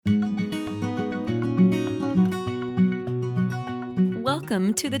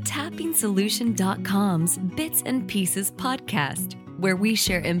Welcome to the TappingSolution.com's Bits and Pieces podcast, where we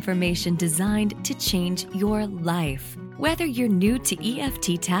share information designed to change your life. Whether you're new to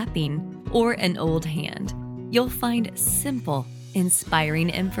EFT tapping or an old hand, you'll find simple, inspiring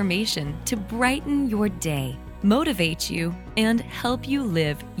information to brighten your day, motivate you, and help you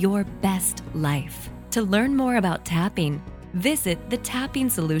live your best life. To learn more about tapping, visit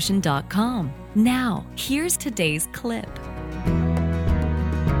TheTappingSolution.com. Now, here's today's clip.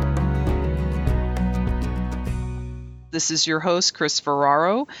 This is your host, Chris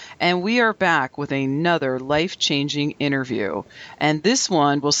Ferraro, and we are back with another life-changing interview. And this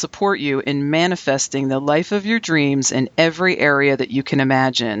one will support you in manifesting the life of your dreams in every area that you can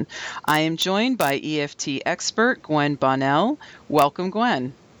imagine. I am joined by EFT expert Gwen Bonnell. Welcome,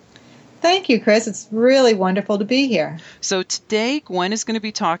 Gwen. Thank you, Chris. It's really wonderful to be here. So today, Gwen is going to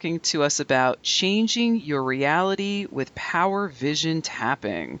be talking to us about changing your reality with power vision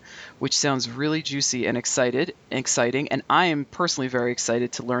tapping, which sounds really juicy and exciting, and I am personally very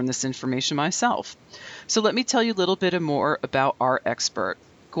excited to learn this information myself. So let me tell you a little bit more about our expert.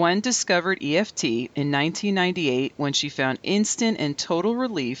 Gwen discovered EFT in 1998 when she found instant and total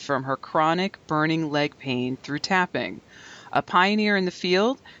relief from her chronic burning leg pain through tapping. A pioneer in the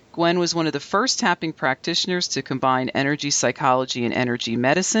field, Gwen was one of the first tapping practitioners to combine energy psychology and energy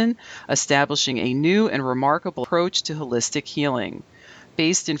medicine, establishing a new and remarkable approach to holistic healing.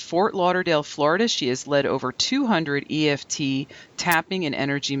 Based in Fort Lauderdale, Florida, she has led over 200 EFT tapping and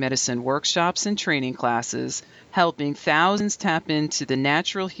energy medicine workshops and training classes, helping thousands tap into the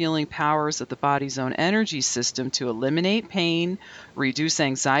natural healing powers of the body's own energy system to eliminate pain, reduce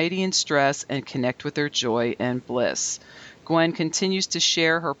anxiety and stress, and connect with their joy and bliss. Gwen continues to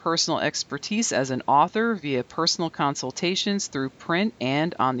share her personal expertise as an author via personal consultations through print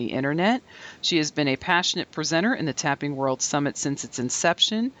and on the internet. She has been a passionate presenter in the Tapping World Summit since its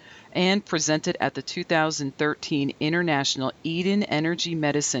inception and presented at the 2013 International Eden Energy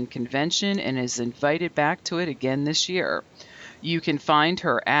Medicine Convention and is invited back to it again this year. You can find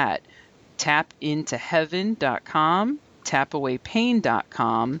her at tapintoheaven.com,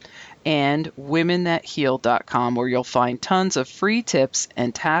 tapawaypain.com, and womenthatheal.com, where you'll find tons of free tips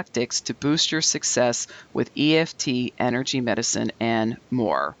and tactics to boost your success with EFT, energy medicine, and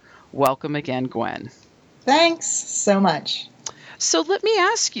more. Welcome again, Gwen. Thanks so much. So let me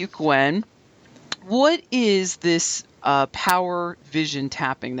ask you, Gwen, what is this power vision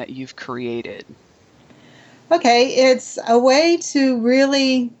tapping that you've created? Okay, it's a way to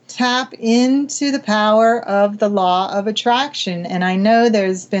really tap into the power of the law of attraction. And I know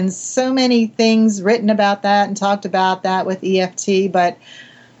there's been so many things written about that and talked about that with EFT, but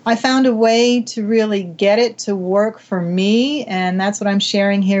I found a way to really get it to work for me, and that's what I'm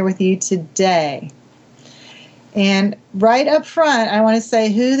sharing here with you today. And right up front, I want to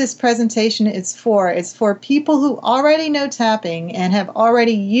say who this presentation is for. It's for people who already know tapping and have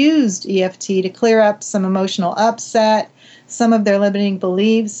already used EFT to clear up some emotional upset, some of their limiting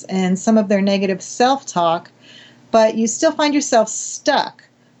beliefs, and some of their negative self-talk, but you still find yourself stuck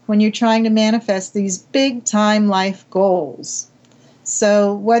when you're trying to manifest these big-time life goals.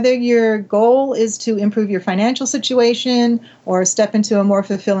 So whether your goal is to improve your financial situation or step into a more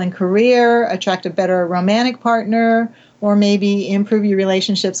fulfilling career, attract a better romantic partner, or maybe improve your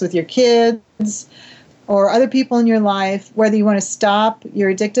relationships with your kids or other people in your life, whether you want to stop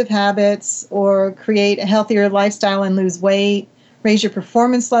your addictive habits or create a healthier lifestyle and lose weight, raise your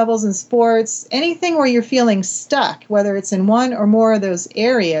performance levels in sports, anything where you're feeling stuck, whether it's in one or more of those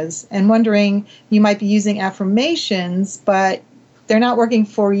areas, and wondering you might be using affirmations, but they're not working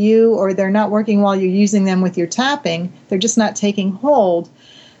for you, or they're not working while you're using them with your tapping, they're just not taking hold,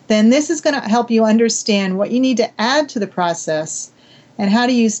 then this is going to help you understand what you need to add to the process and how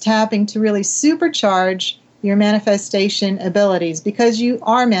to use tapping to really supercharge your manifestation abilities, because you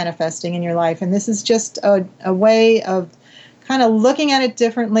are manifesting in your life. And this is just a way of kind of looking at it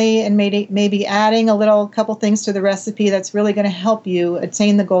differently and maybe adding a couple things to the recipe that's really going to help you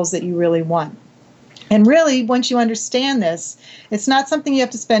attain the goals that you really want. And really, once you understand this, it's not something you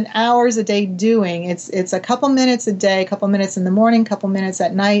have to spend hours a day doing. It's a couple minutes a day, a couple minutes in the morning, a couple minutes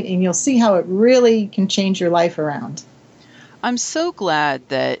at night, and you'll see how it really can change your life around. I'm so glad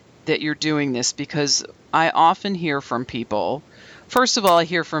that you're doing this, because I often hear from people. First of all, I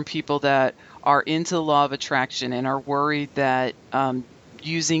hear from people that are into the law of attraction and are worried that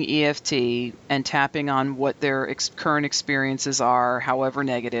using EFT and tapping on what their current experiences are, however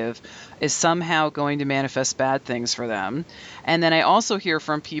negative, is somehow going to manifest bad things for them. And then I also hear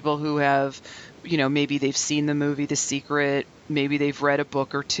from people who have, maybe they've seen the movie The Secret, maybe they've read a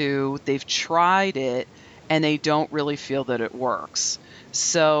book or two, they've tried it, and they don't really feel that it works.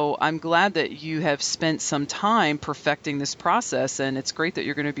 So I'm glad that you have spent some time perfecting this process, and it's great that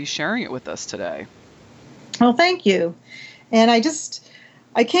you're going to be sharing it with us today. Well, thank you. And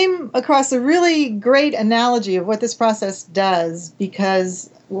I came across a really great analogy of what this process does, because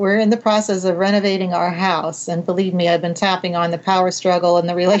we're in the process of renovating our house. And believe me, I've been tapping on the power struggle and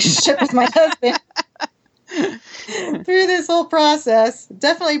the relationship with my husband through this whole process.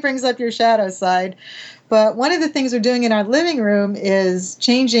 Definitely brings up your shadow side. But one of the things we're doing in our living room is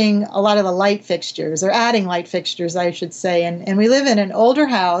changing a lot of the light fixtures, or adding light fixtures, I should say. And we live in an older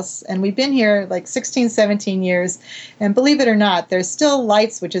house, and we've been here like 16, 17 years. And believe it or not, there's still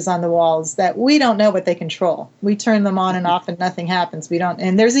light switches on the walls that we don't know what they control. We turn them on and off and nothing happens.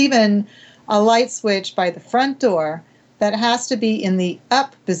 And there's even a light switch by the front door that has to be in the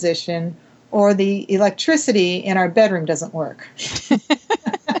up position, or the electricity in our bedroom doesn't work.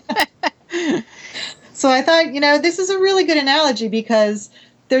 So I thought, this is a really good analogy, because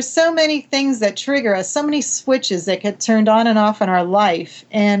there's so many things that trigger us, so many switches that get turned on and off in our life,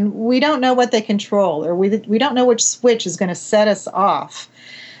 and we don't know what they control, or we don't know which switch is going to set us off.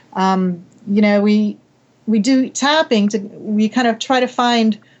 We do tapping we kind of try to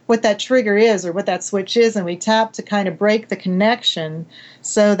find what that trigger is, or what that switch is, and we tap to kind of break the connection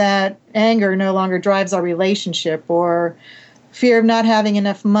so that anger no longer drives our relationship, or fear of not having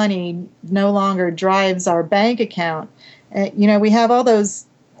enough money no longer drives our bank account. We have all those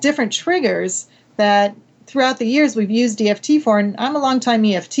different triggers that throughout the years we've used EFT for, and I'm a longtime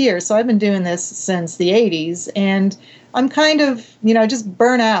EFTer, so I've been doing this since the 80s, and I'm kind of, just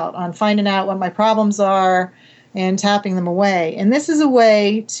burnt out on finding out what my problems are and tapping them away. And this is a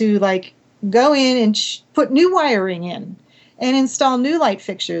way to go in and put new wiring in and install new light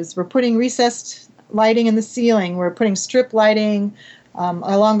fixtures. We're putting recessed lighting in the ceiling. We're putting strip lighting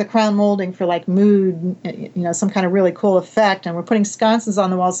along the crown molding for mood, some kind of really cool effect. And we're putting sconces on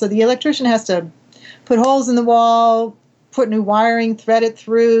the wall. So the electrician has to put holes in the wall, put new wiring, thread it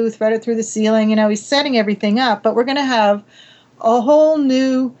through the ceiling. He's setting everything up. But we're going to have a whole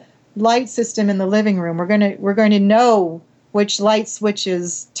new light system in the living room. We're going to know which light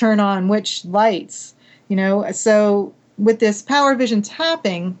switches turn on which lights. So with this Power Vision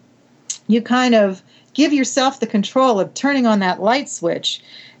tapping, you kind of give yourself the control of turning on that light switch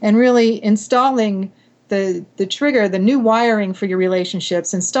and really installing the trigger, the new wiring for your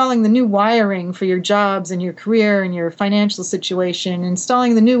relationships, installing the new wiring for your jobs and your career and your financial situation,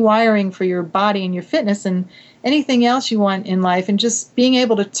 installing the new wiring for your body and your fitness and anything else you want in life, and just being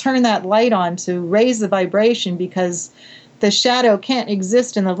able to turn that light on to raise the vibration, because the shadow can't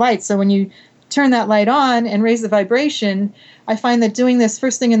exist in the light. So when you turn that light on and raise the vibration, I find that doing this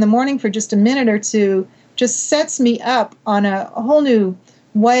first thing in the morning for just a minute or two just sets me up on a whole new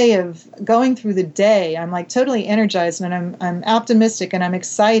way of going through the day. I'm totally energized, and I'm optimistic, and I'm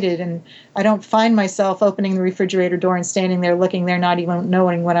excited, and I don't find myself opening the refrigerator door and standing there looking there, not even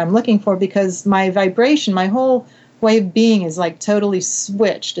knowing what I'm looking for, because my vibration, my whole way of being is totally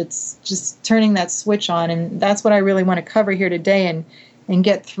switched. It's just turning that switch on, and that's what I really want to cover here today and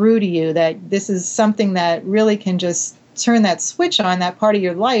get through to you, that this is something that really can just turn that switch on, that part of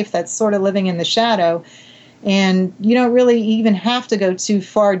your life that's sort of living in the shadow. And you don't really even have to go too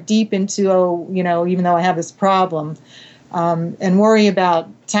far deep into, even though I have this problem, and worry about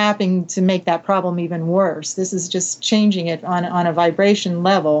tapping to make that problem even worse. This is just changing it on a vibration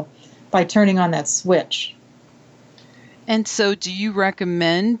level by turning on that switch. And so do you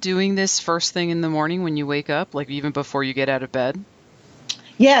recommend doing this first thing in the morning when you wake up, even before you get out of bed?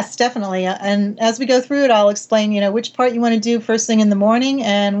 Yes, definitely. And as we go through it, I'll explain, which part you want to do first thing in the morning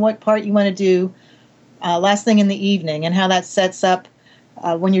and what part you want to do last thing in the evening, and how that sets up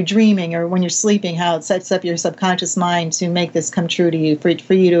when you're dreaming or when you're sleeping, how it sets up your subconscious mind to make this come true to you,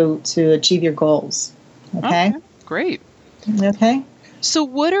 for you to achieve your goals. Okay? Great. Okay. So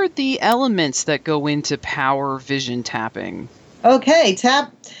what are the elements that go into Power Vision tapping? Okay,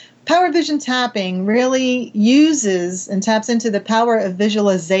 Power Vision tapping really uses and taps into the power of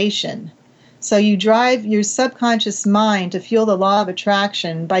visualization. So you drive your subconscious mind to feel the law of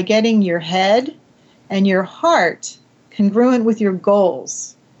attraction by getting your head and your heart congruent with your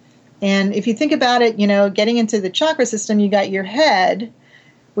goals. And if you think about it, getting into the chakra system, you got your head,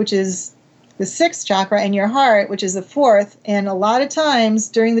 which is the 6th chakra, and your heart, which is the 4th. And a lot of times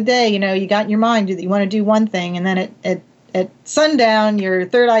during the day, you got in your mind that you want to do one thing, and then at sundown, your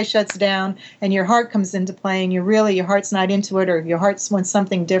third eye shuts down and your heart comes into play, and your heart's not into it, or your heart wants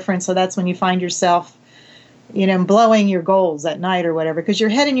something different. So that's when you find yourself, blowing your goals at night or whatever, because your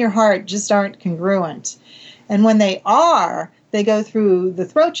head and your heart just aren't congruent. And when they are, they go through the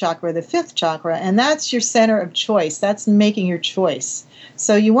throat chakra, the fifth chakra, and that's your center of choice. That's making your choice.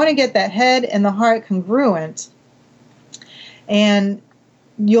 So you want to get that head and the heart congruent, and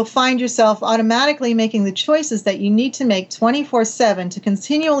you'll find yourself automatically making the choices that you need to make 24/7 to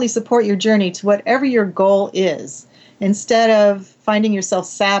continually support your journey to whatever your goal is, instead of finding yourself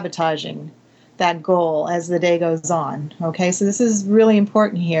sabotaging that goal as the day goes on. Okay, so this is really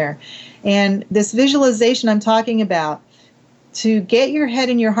important here. And this visualization I'm talking about, to get your head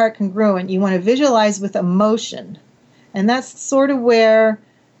and your heart congruent, you want to visualize with emotion. And that's sort of where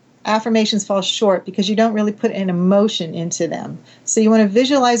affirmations fall short, because you don't really put an emotion into them. So you want to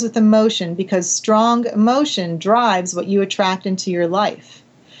visualize with emotion, because strong emotion drives what you attract into your life.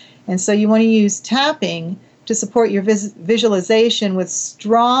 And so you want to use tapping to support your visualization with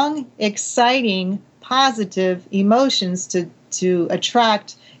strong, exciting, positive emotions to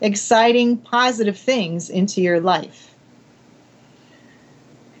attract exciting, positive things into your life.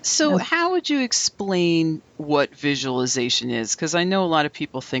 So how would you explain what visualization is? Because I know a lot of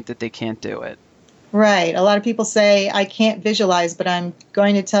people think that they can't do it. Right. A lot of people say, I can't visualize, but I'm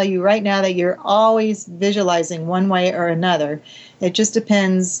going to tell you right now that you're always visualizing one way or another. It just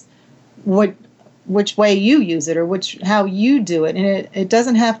depends which way you use it, or how you do it. And it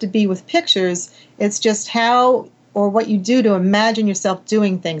doesn't have to be with pictures. It's just how or what you do to imagine yourself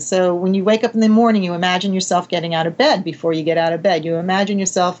doing things. So when you wake up in the morning, you imagine yourself getting out of bed before you get out of bed. You imagine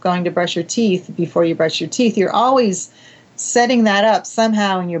yourself going to brush your teeth before you brush your teeth. You're always setting that up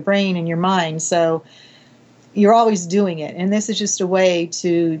somehow in your brain and your mind. So you're always doing it. And this is just a way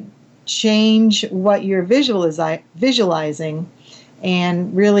to change what you're visualizing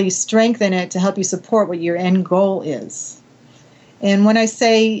and really strengthen it to help you support what your end goal is. And when I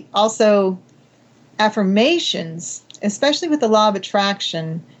say also affirmations, especially with the law of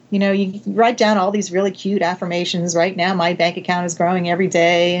attraction, you write down all these really cute affirmations. Right now, my bank account is growing every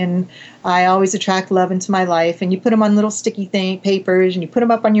day, and I always attract love into my life. And you put them on little sticky papers, and you put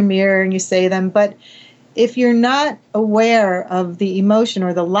them up on your mirror, and you say them. But if you're not aware of the emotion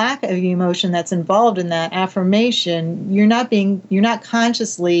or the lack of emotion that's involved in that affirmation, you're not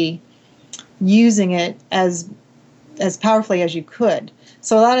consciously using it as powerfully as you could.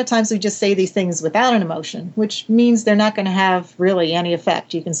 So a lot of times we just say these things without an emotion, which means they're not going to have really any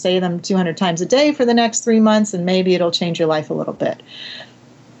effect. You can say them 200 times a day for the next 3 months, and maybe it'll change your life a little bit.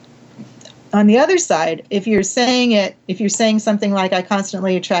 On the other side, if you're saying something like, I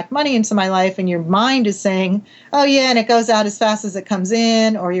constantly attract money into my life, and your mind is saying, oh yeah, and it goes out as fast as it comes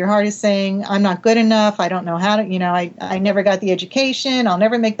in, or your heart is saying, I'm not good enough, I don't know how to, I never got the education, I'll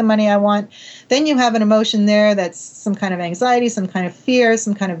never make the money I want, then you have an emotion there that's some kind of anxiety, some kind of fear,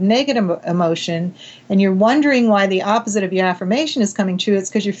 some kind of negative emotion, and you're wondering why the opposite of your affirmation is coming true. It's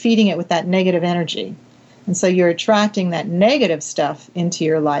because you're feeding it with that negative energy. And so you're attracting that negative stuff into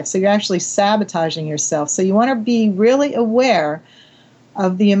your life. So you're actually sabotaging yourself. So you want to be really aware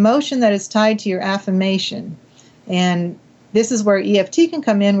of the emotion that is tied to your affirmation. And this is where EFT can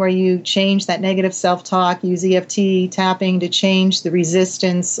come in, where you change that negative self-talk, use EFT tapping to change the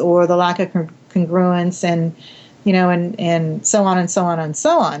resistance or the lack of congruence, and and so on and so on and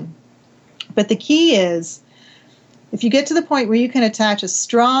so on. But the key is, if you get to the point where you can attach a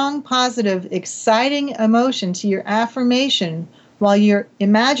strong, positive, exciting emotion to your affirmation while you're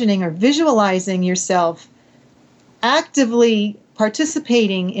imagining or visualizing yourself actively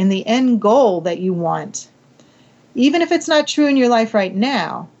participating in the end goal that you want, even if it's not true in your life right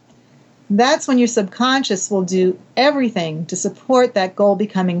now, that's when your subconscious will do everything to support that goal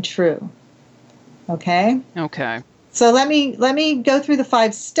becoming true. Okay? Okay. So let me go through the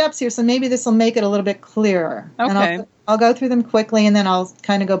 5 steps here, so maybe this will make it a little bit clearer. Okay. And I'll go through them quickly, and then I'll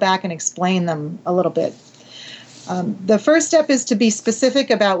kind of go back and explain them a little bit. The first step is to be specific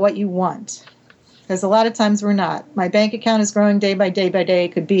about what you want, because a lot of times we're not. My bank account is growing day by day by day.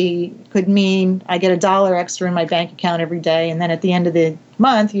 Could mean I get $1 extra in my bank account every day, and then at the end of the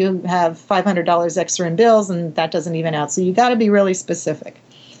month you have $500 extra in bills, and that doesn't even out. So you got to be really specific.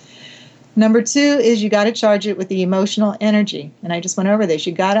 Number 2 is you got to charge it with the emotional energy. And I just went over this.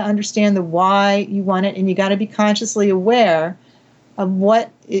 You got to understand the why you want it, and you got to be consciously aware of what,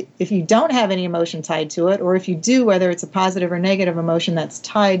 if you don't have any emotion tied to it, or if you do, whether it's a positive or negative emotion that's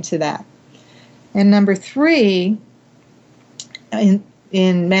tied to that. And number 3,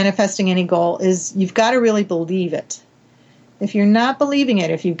 in manifesting any goal, is you've got to really believe it. If you're not believing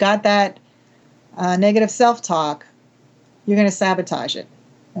it, if you've got that negative self-talk, you're going to sabotage it.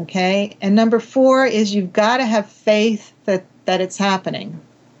 Okay, and number 4 is you've got to have faith that it's happening.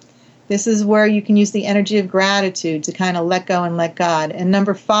 This is where you can use the energy of gratitude to kind of let go and let God. And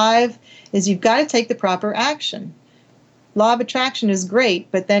number 5 is you've got to take the proper action. law of attraction is great,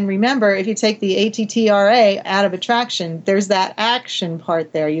 but then remember, if you take the ATTRA out of attraction, there's that action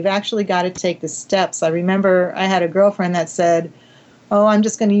part there. You've actually got to take the steps. I remember I had a girlfriend that said, oh, I'm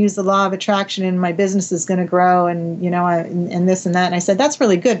just going to use the law of attraction and my business is going to grow and, and this and that. And I said, that's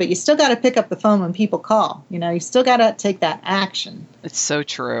really good, but you still got to pick up the phone when people call. You still got to take that action. It's so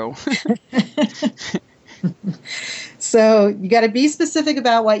true. So you got to be specific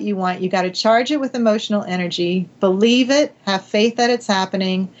about what you want. You got to charge it with emotional energy, believe it, have faith that it's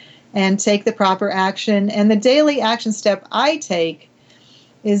happening, and take the proper action. And the daily action step I take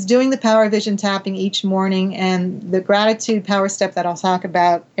is doing the power vision tapping each morning and the gratitude power step that I'll talk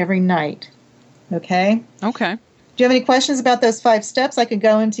about every night. Okay? Okay. Do you have any questions about those 5 steps? I could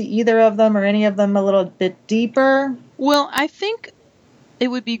go into either of them or any of them a little bit deeper. Well, I think it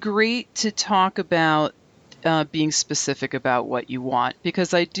would be great to talk about being specific about what you want,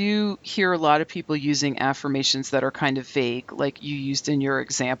 because I do hear a lot of people using affirmations that are kind of vague, like you used in your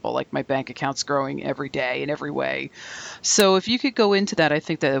example, like my bank account's growing every day in every way. So if you could go into that, I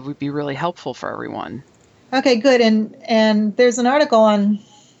think that it would be really helpful for everyone. Okay, good. And there's an article on,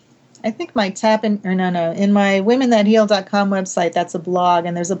 I think my in my womenthatheal.com website, that's a blog,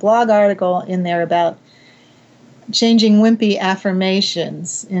 and there's a blog article in there about changing wimpy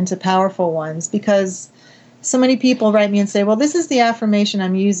affirmations into powerful ones, because so many people write me and say, well, this is the affirmation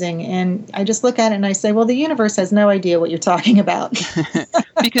I'm using. And I just look at it and I say, well, the universe has no idea what you're talking about.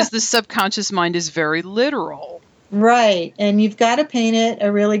 Because the subconscious mind is very literal. Right. And you've got to paint it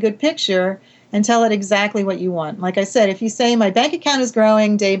a really good picture and tell it exactly what you want. Like I said, if you say my bank account is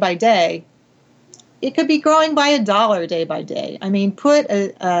growing day by day, it could be growing by $1 day by day. I mean, put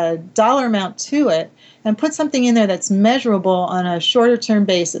a dollar amount to it and put something in there that's measurable on a shorter term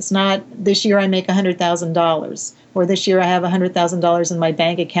basis. Not this year I make $100,000 or this year I have $100,000 in my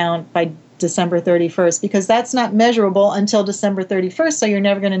bank account by December 31st, because that's not measurable until December 31st. So you're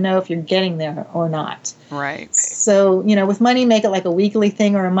never going to know if you're getting there or not. Right. So, with money, make it like a weekly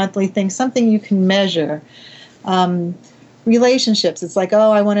thing or a monthly thing, something you can measure. Relationships, it's like,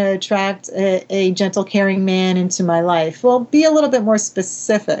 oh, I want to attract a gentle, caring man into my life. Well, be a little bit more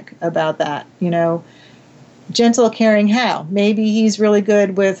specific about that. Gentle, caring how? Maybe he's really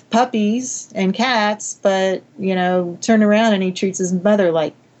good with puppies and cats, but, turn around and he treats his mother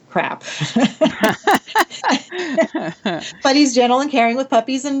like crap. But he's gentle and caring with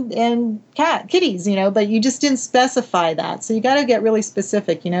puppies and kitties, but you just didn't specify that. So you got to get really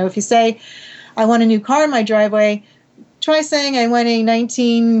specific. If you say, I want a new car in my driveway, try saying I want a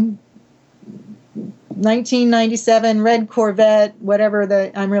 1997 red Corvette,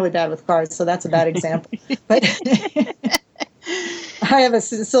 whatever I'm really bad with cars, so that's a bad example. But I have a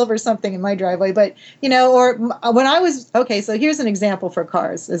silver something in my driveway. But, or when I was, okay, so here's an example for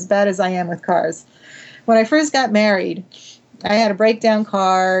cars, as bad as I am with cars. When I first got married, I had a breakdown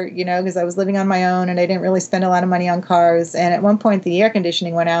car, because I was living on my own and I didn't really spend a lot of money on cars. And at one point the air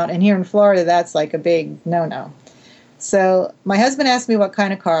conditioning went out, and here in Florida, that's like a big no-no. So my husband asked me what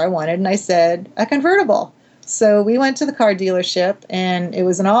kind of car I wanted, and I said, a convertible. So we went to the car dealership, and it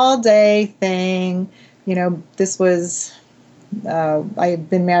was an all-day thing. This was, I had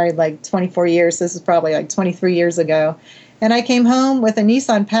been married like 24 years. So this is probably like 23 years ago. And I came home with a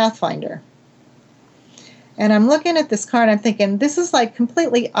Nissan Pathfinder. And I'm looking at this car, and I'm thinking, this is like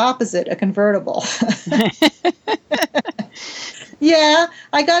completely opposite a convertible. Yeah,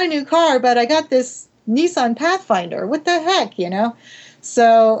 I got a new car, but I got this Nissan Pathfinder. What the heck,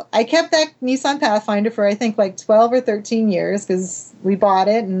 So I kept that Nissan Pathfinder for, I think, like 12 or 13 years, because we bought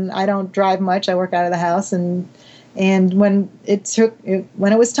it, and I don't drive much. I work out of the house, and when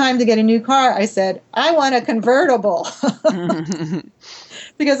it was time to get a new car, I said, I want a convertible.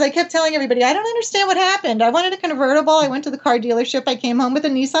 Because I kept telling everybody, I don't understand what happened. I wanted a convertible. I went to the car dealership. I came home with a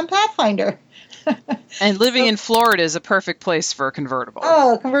Nissan Pathfinder. And living in Florida is a perfect place for a convertible.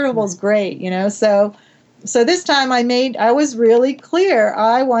 Oh, a convertible is great, So this time I was really clear.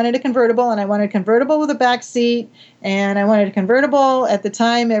 I wanted a convertible, and I wanted a convertible with a back seat, and I wanted a convertible. At the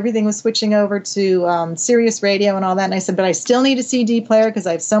time, everything was switching over to Sirius Radio and all that. And I said, but I still need a CD player because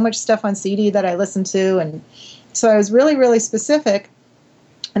I have so much stuff on CD that I listen to. And so I was really, really specific.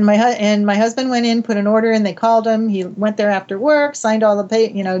 And my husband went in, put an order in. They called him. He went there after work, signed all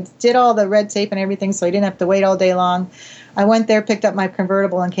the did all the red tape and everything, so he didn't have to wait all day long. I went there, picked up my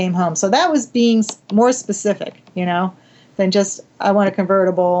convertible, and came home. So that was being more specific, than just, I want a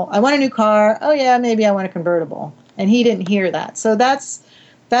convertible. I want a new car. Oh yeah, maybe I want a convertible. And he didn't hear that. So that's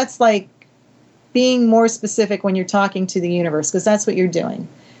like being more specific when you're talking to the universe, because that's what you're doing.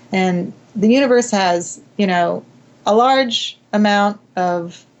 And the universe has, a large amount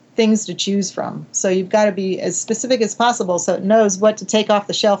of things to choose from. So you've got to be as specific as possible so it knows what to take off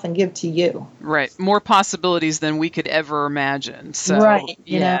the shelf and give to you. Right. More possibilities than we could ever imagine. So, right.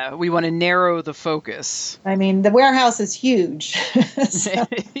 We want to narrow the focus. I mean, the warehouse is huge. So,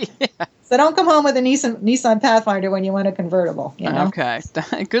 so don't come home with a Nissan Pathfinder when you want a convertible. Okay.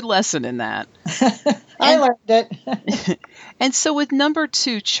 Good lesson in that. I learned it. And so with number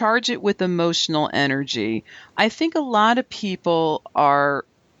 2, charge it with emotional energy. I think a lot of people are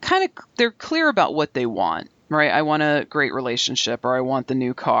they're clear about what they want, right? I want a great relationship, or I want the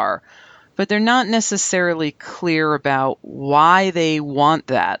new car, but they're not necessarily clear about why they want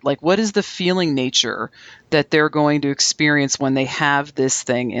that. Like, what is the feeling nature that they're going to experience when they have this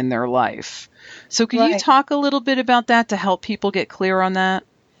thing in their life? So can you talk a little bit about that to help people get clear on that?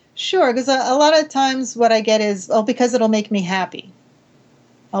 Sure, because a lot of times what I get is, because it'll make me happy.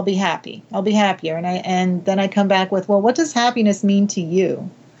 I'll be happy. I'll be happier. And then I come back with, well, what does happiness mean to you?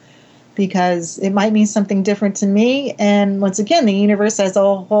 Because it might mean something different to me. And once again, the universe has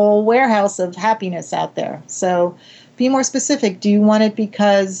a whole warehouse of happiness out there. So be more specific. Do you want it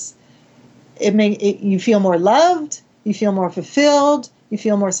because you feel more loved, you feel more fulfilled, you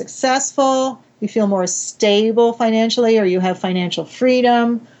feel more successful, you feel more stable financially, or you have financial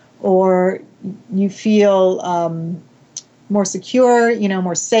freedom, or you feel more secure,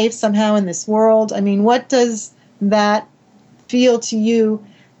 more safe somehow in this world? I mean, what does that feel to you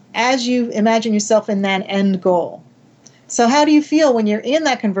as you imagine yourself in that end goal? So how do you feel when you're in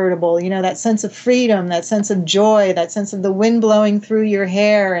that convertible? That sense of freedom, that sense of joy, that sense of the wind blowing through your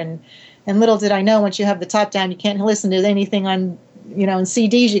hair. And little did I know, once you have the top down, you can't listen to anything on, in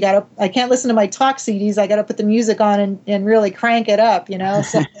CDs. I can't listen to my talk CDs. I got to put the music on and really crank it up,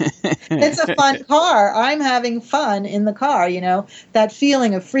 So it's a fun car. I'm having fun in the car, that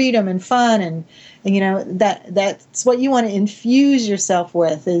feeling of freedom and fun, and that's what you want to infuse yourself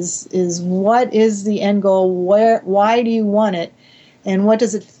with is what is the end goal? Why do you want it? And what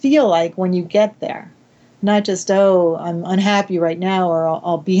does it feel like when you get there? Not just, I'm unhappy right now, or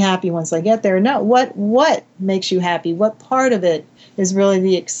I'll be happy once I get there. No, what makes you happy? What part of it is really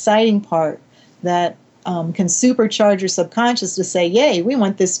the exciting part that can supercharge your subconscious to say, yay, we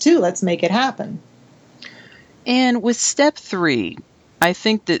want this too. Let's make it happen. And with step 3, I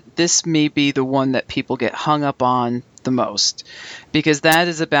think that this may be the one that people get hung up on the most, because that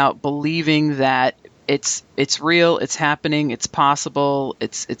is about believing that it's real, it's happening, it's possible,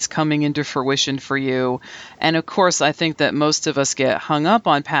 it's coming into fruition for you. And of course, I think that most of us get hung up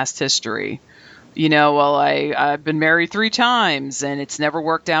on past history. I've been married 3 times and it's never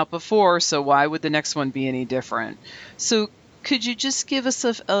worked out before, so why would the next one be any different? So could you just give us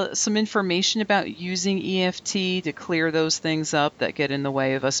some information about using EFT to clear those things up that get in the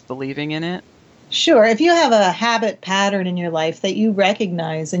way of us believing in it? Sure. If you have a habit pattern in your life that you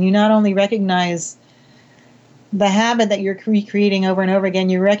recognize, and you not only recognize the habit that you're recreating over and over again,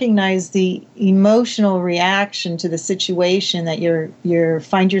 you recognize the emotional reaction to the situation that you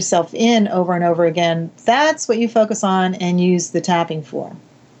find yourself in over and over again. That's what you focus on and use the tapping for.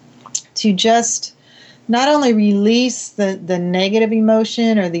 To just not only release the negative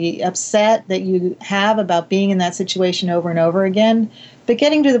emotion or the upset that you have about being in that situation over and over again, but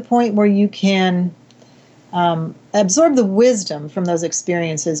getting to the point where you can absorb the wisdom from those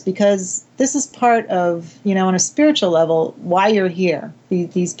experiences, because this is part of, on a spiritual level, why you're here.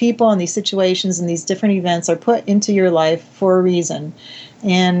 These people and these situations and these different events are put into your life for a reason.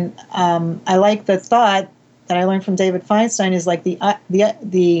 And I like the thought that I learned from David Feinstein is like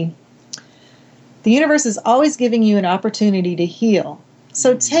the universe is always giving you an opportunity to heal.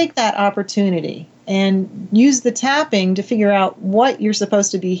 So take that opportunity and use the tapping to figure out what you're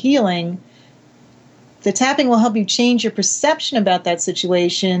supposed to be healing. The tapping will help you change your perception about that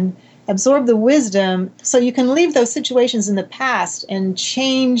situation, absorb the wisdom, so you can leave those situations in the past and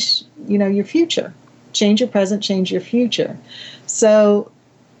change, your future. Change your present, change your future. So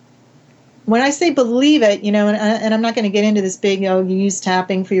when I say believe it, and I'm not going to get into this big, you use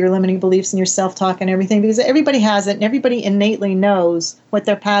tapping for your limiting beliefs and your self-talk and everything, because everybody has it and everybody innately knows what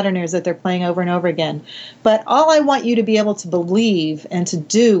their pattern is that they're playing over and over again. But all I want you to be able to believe and to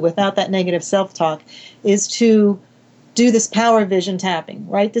do without that negative self-talk is to do this power vision tapping,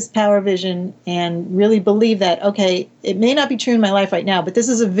 write this power vision and really believe that, okay, it may not be true in my life right now, but this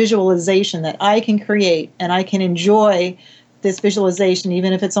is a visualization that I can create and I can enjoy this visualization,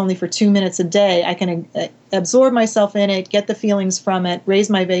 even if it's only for 2 minutes a day. I can absorb myself in it, get the feelings from it, raise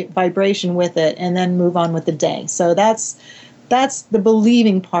my vibration with it, and then move on with the day. So that's the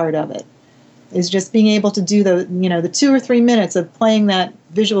believing part of it, is just being able to do the 2 or 3 minutes of playing that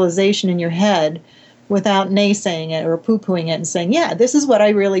visualization in your head without naysaying it or poo-pooing it and saying, yeah, this is what I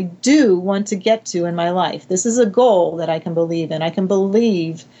really do want to get to in my life. This is a goal that I can believe in. I can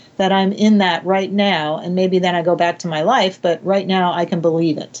believe that I'm in that right now, and maybe then I go back to my life, but right now I can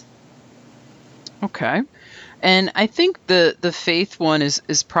believe it. Okay. And I think the faith one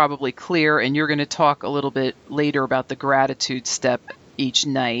is probably clear, and you're going to talk a little bit later about the gratitude step each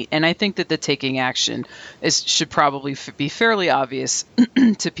night. And I think that the taking action should probably be fairly obvious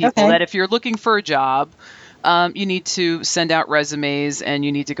to people, that if you're looking for a job, you need to send out resumes and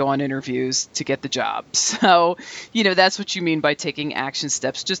you need to go on interviews to get the job. So, that's what you mean by taking action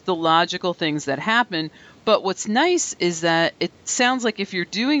steps, just the logical things that happen. But what's nice is that it sounds like if you're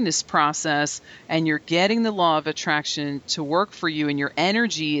doing this process and you're getting the law of attraction to work for you and your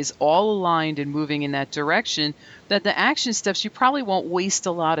energy is all aligned and moving in that direction, that the action steps, you probably won't waste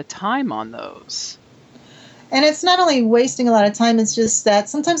a lot of time on those. And it's not only wasting a lot of time, it's just that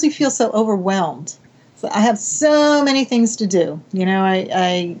sometimes we feel so overwhelmed. So I have so many things to do.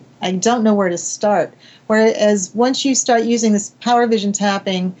 I don't know where to start. Whereas once you start using this power vision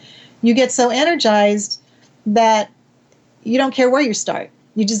tapping, you get so energized that you don't care where you start.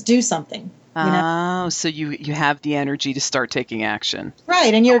 You just do something. Oh, so you have the energy to start taking action.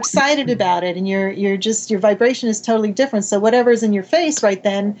 Right, and you're excited about it, and your vibration is totally different. So whatever's in your face right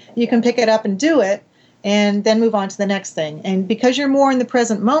then, you can pick it up and do it, and then move on to the next thing. And because you're more in the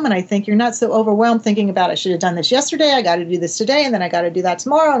present moment, I think you're not so overwhelmed thinking about, I should have done this yesterday, I got to do this today, and then I got to do that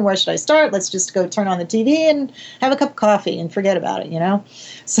tomorrow, and where should I start? Let's just go turn on the TV and have a cup of coffee and forget about it,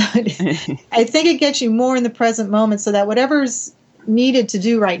 So I think it gets you more in the present moment so that whatever's needed to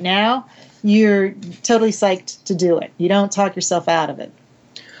do right now, you're totally psyched to do it. You don't talk yourself out of it.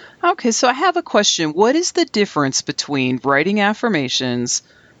 Okay, so I have a question. What is the difference between writing affirmations,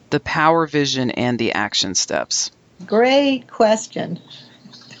 the power vision, and the action steps? Great question.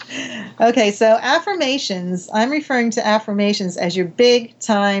 Okay, so affirmations, I'm referring to affirmations as your big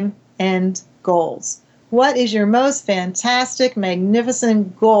time end goals. What is your most fantastic,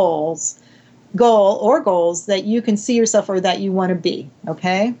 magnificent goal or goals that you can see yourself or that you want to be,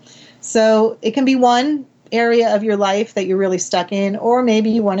 okay? So it can be one area of your life that you're really stuck in, or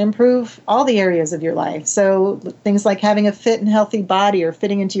maybe you want to improve all the areas of your life. So things like having a fit and healthy body or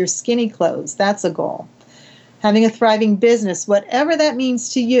fitting into your skinny clothes, that's a goal. Having a thriving business, whatever that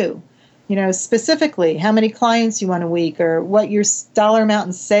means to you. Specifically how many clients you want a week or what your dollar amount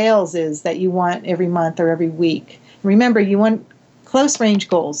in sales is that you want every month or every week. Remember, you want close range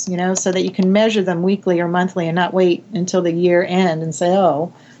goals, so that you can measure them weekly or monthly and not wait until the year end and say,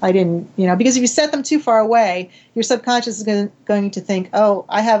 oh, I didn't, because if you set them too far away, your subconscious is going to think, oh,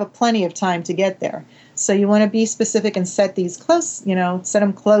 I have plenty of time to get there. So you want to be specific and set these close, set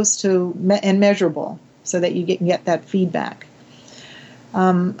them close to and measurable so that you can get that feedback.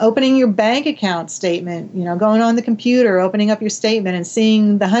 Opening your bank account statement, going on the computer, opening up your statement and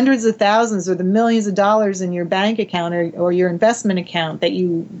seeing the hundreds of thousands or the millions of dollars in your bank account or your investment account that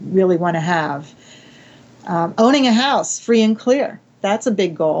you really want to have. Owning a house free and clear. That's a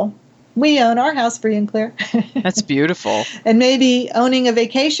big goal. We own our house free and clear. That's beautiful. And maybe owning a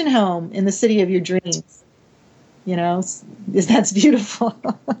vacation home in the city of your dreams. That's beautiful.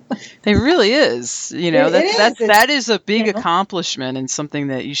 It really is. That is a big accomplishment and something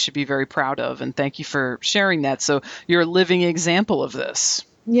that you should be very proud of. And thank you for sharing that. So you're a living example of this.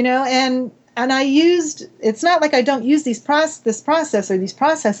 And I it's not like I don't use this process or these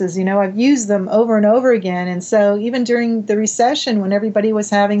processes, I've used them over and over again. And so even during the recession, when everybody was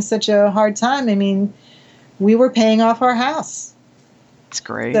having such a hard time, we were paying off our house. It's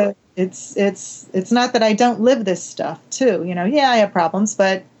great. So it's not that I don't live this stuff too. I have problems,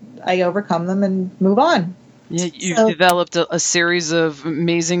 but I overcome them and move on. Yeah, you've developed a series of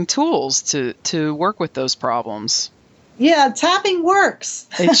amazing tools to work with those problems. Yeah, tapping works.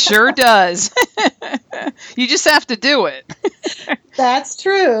 It sure does. You just have to do it. That's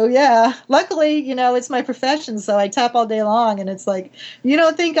true, yeah. Luckily, it's my profession, so I tap all day long, and it's like, you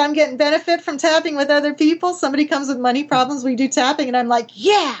don't think I'm getting benefit from tapping with other people? Somebody comes with money problems, we do tapping, and I'm like,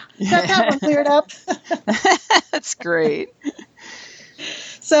 yeah, got that one cleared up. That's great.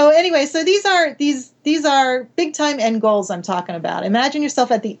 So anyway, these are big time end goals I'm talking about. Imagine yourself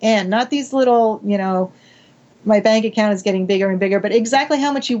at the end, not these little, my bank account is getting bigger and bigger, but exactly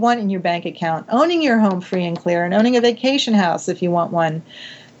how much you want in your bank account. Owning your home free and clear and owning a vacation house if you want one.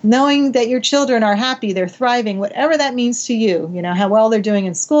 Knowing that your children are happy, they're thriving, whatever that means to you. How well they're doing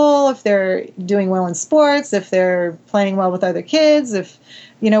in school, if they're doing well in sports, if they're playing well with other kids, if,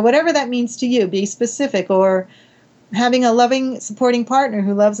 whatever that means to you, be specific. Or having a loving, supporting partner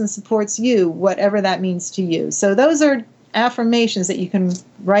who loves and supports you, whatever that means to you. So those are affirmations that you can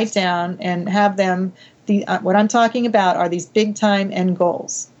write down and have them. What I'm talking about are these big time end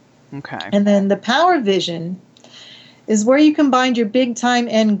goals. Okay. And then the power vision is where you combine your big time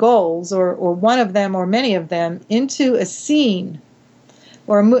end goals, or one of them or many of them, into a scene,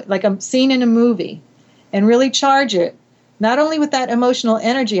 or like a scene in a movie, and really charge it, not only with that emotional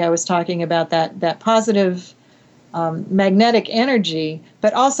energy I was talking about, that positive magnetic energy,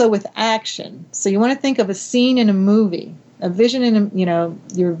 but also with action. So you want to think of a scene in a movie, a vision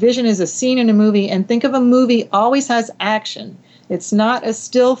your vision is a scene in a movie, and think of a movie always has action. It's not a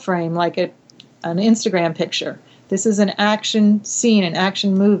still frame like an Instagram picture. This is an action scene, an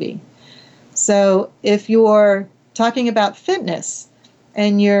action movie. So if you're talking about fitness,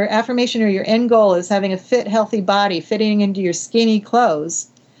 and your affirmation or your end goal is having a fit, healthy body, fitting into your skinny clothes,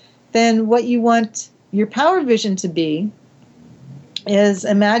 then what you want your power vision to be is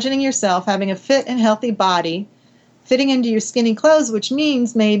imagining yourself having a fit and healthy body, fitting into your skinny clothes, which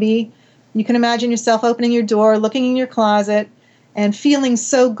means maybe you can imagine yourself opening your door, looking in your closet, and feeling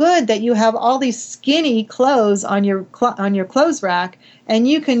so good that you have all these skinny clothes on your clothes rack, and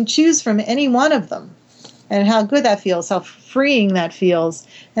you can choose from any one of them. And how good that feels, how freeing that feels.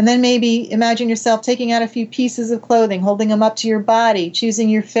 And then maybe imagine yourself taking out a few pieces of clothing, holding them up to your body, choosing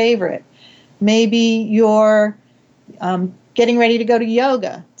your favorite. Maybe you're getting ready to go to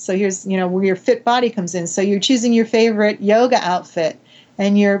yoga. So here's, where your fit body comes in. So you're choosing your favorite yoga outfit,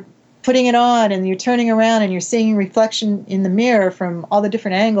 and you're putting it on, and you're turning around, and you're seeing your reflection in the mirror from all the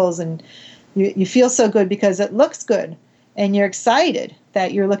different angles. And you feel so good because it looks good. And you're excited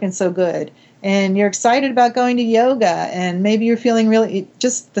that you're looking so good. And you're excited about going to yoga, and maybe you're feeling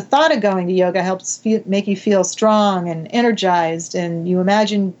just the thought of going to yoga helps make you feel strong and energized, and you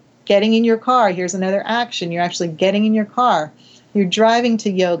imagine getting in your car. Here's another action. You're actually getting in your car. You're driving to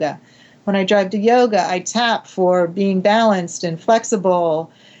yoga. When I drive to yoga, I tap for being balanced and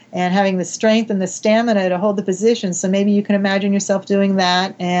flexible and having the strength and the stamina to hold the position. So maybe you can imagine yourself doing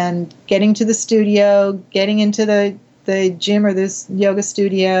that and getting to the studio, getting into the gym or this yoga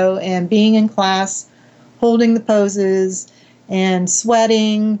studio, and being in class, holding the poses and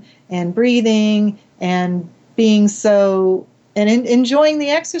sweating and breathing and being enjoying the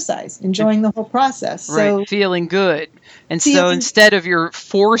exercise, enjoying the whole process. Right, so feeling good. And so instead of you're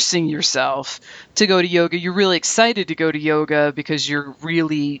forcing yourself to go to yoga, you're really excited to go to yoga because you're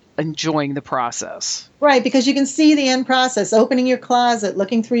really enjoying the process. Right, because you can see the end process, opening your closet,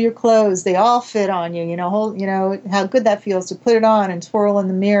 looking through your clothes, they all fit on you, how good that feels to put it on and twirl in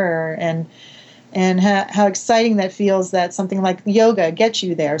the mirror, and how exciting that feels that something like yoga gets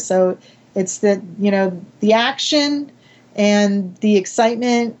you there. So it's the action and the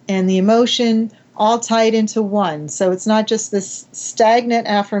excitement and the emotion all tied into one. So it's not just this stagnant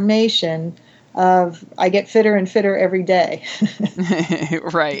affirmation of I get fitter and fitter every day.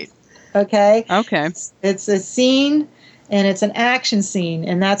 Right. Okay? Okay. It's a scene, and it's an action scene,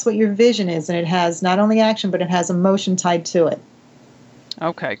 and that's what your vision is, and it has not only action, but it has emotion tied to it.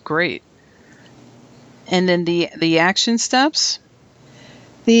 Okay, great. And then the action steps?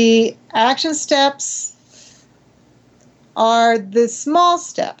 The action steps are the small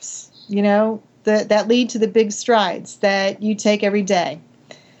steps, that lead to the big strides that you take every day.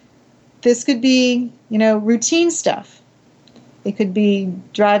 This could be, routine stuff. It could be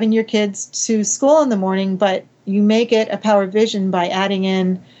driving your kids to school in the morning, but you make it a power vision by adding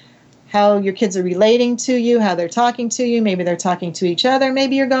in how your kids are relating to you, how they're talking to you. Maybe they're talking to each other.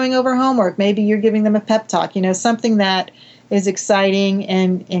 Maybe you're going over homework. Maybe you're giving them a pep talk, something that is exciting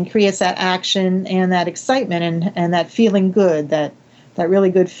and creates that action and that excitement and that feeling good, that really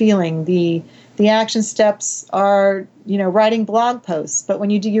good feeling. The action steps are, writing blog posts. But when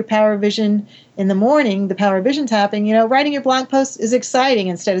you do your power vision in the morning, the power vision tapping, writing your blog post is exciting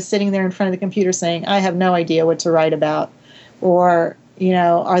instead of sitting there in front of the computer saying, I have no idea what to write about. Or,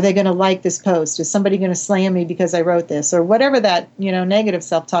 are they going to like this post? Is somebody going to slam me because I wrote this? Or whatever that, negative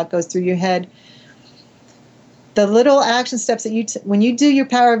self-talk goes through your head. The little action steps that when you do your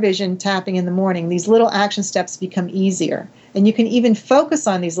power vision tapping in the morning, these little action steps become easier. And you can even focus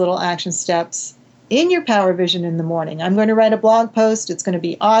on these little action steps in your power vision in the morning. I'm going to write a blog post. It's going to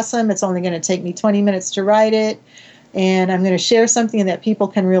be awesome. It's only going to take me 20 minutes to write it. And I'm going to share something that people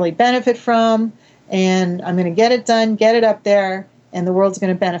can really benefit from. And I'm going to get it done, get it up there, and the world's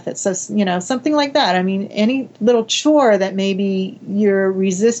going to benefit. So, something like that. I mean, any little chore that maybe you're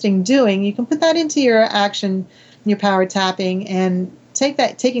resisting doing, you can put that into your action, your power tapping, and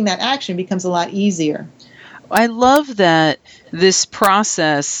taking that action becomes a lot easier. I love that this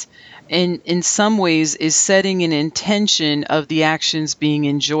process in some ways is setting an intention of the actions being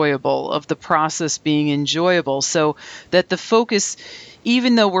enjoyable, of the process being enjoyable, so that the focus,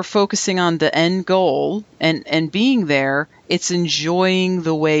 even though we're focusing on the end goal and being there, it's enjoying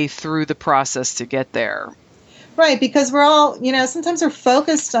the way through the process to get there. Right, because we're all, sometimes we're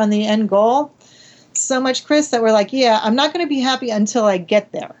focused on the end goal so much, Chris, that we're like, yeah, I'm not going to be happy until I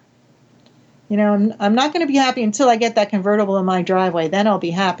get there. I'm not going to be happy until I get that convertible in my driveway. Then I'll be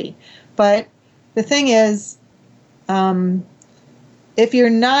happy. But the thing is, if you're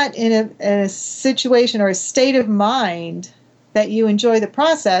not in a situation or a state of mind that you enjoy the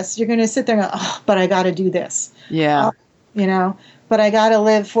process, you're going to sit there and go, oh, but I got to do this. Yeah. But I got to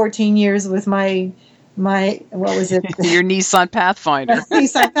live 14 years with my what was it? Your Nissan Pathfinder.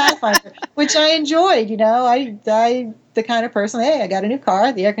 Nissan Pathfinder, which I enjoyed. I the kind of person, hey, I got a new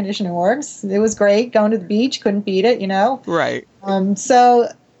car, the air conditioning works, it was great, going to the beach, couldn't beat it, Right. So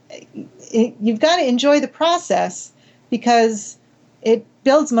you've got to enjoy the process because it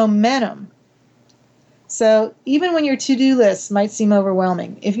builds momentum. So even when your to-do list might seem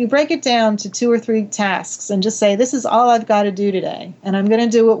overwhelming, if you break it down to 2 or 3 tasks and just say, this is all I've got to do today, and I'm going to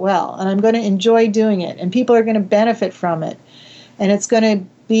do it well, and I'm going to enjoy doing it, and people are going to benefit from it, and it's going to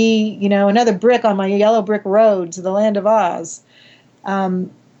be, another brick on my yellow brick road to the land of Oz.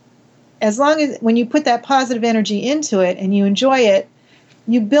 As long as when you put that positive energy into it and you enjoy it,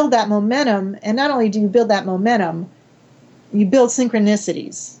 you build that momentum, and not only do you build that momentum, you build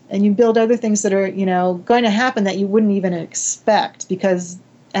synchronicities, and you build other things that are, going to happen that you wouldn't even expect, because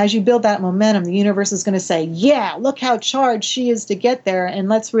as you build that momentum, the universe is going to say, yeah, look how charged she is to get there, and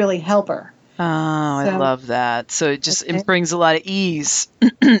let's really help her. Oh, I love that. So it brings a lot of ease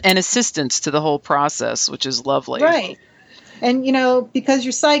and assistance to the whole process, which is lovely. Right. And, because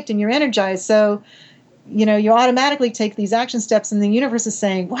you're psyched and you're energized, so, you automatically take these action steps, and the universe is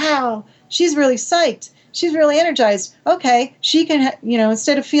saying, wow, she's really psyched. She's really energized. Okay, she can,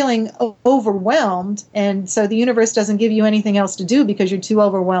 instead of feeling overwhelmed, and so the universe doesn't give you anything else to do because you're too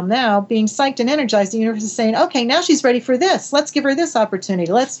overwhelmed now, being psyched and energized, the universe is saying, okay, now she's ready for this. Let's give her this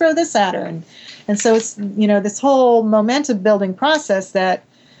opportunity. Let's throw this at her. And so it's, this whole momentum building process that,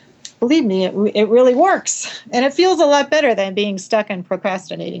 believe me, it really works. And it feels a lot better than being stuck and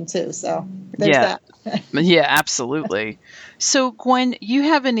procrastinating too. So there's that. Yeah, absolutely. So, Gwen, you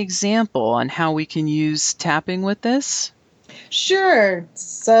have an example on how we can use tapping with this? Sure.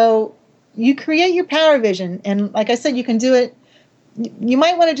 So you create your power vision. And like I said, you can do it. You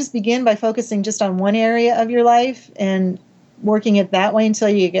might want to just begin by focusing just on one area of your life and working it that way until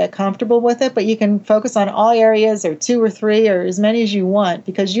you get comfortable with it. But you can focus on all areas, or 2 or 3 or as many as you want,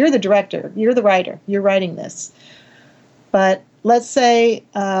 because you're the director, you're the writer, you're writing this. But let's say,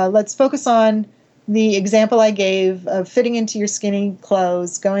 let's focus on the example I gave of fitting into your skinny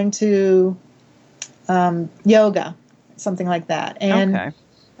clothes, going to yoga, something like that. And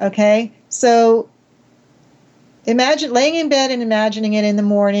okay. So imagine laying in bed and imagining it in the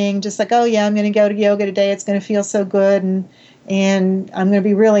morning, just like, oh yeah, I'm going to go to yoga today. It's going to feel so good, and I'm going to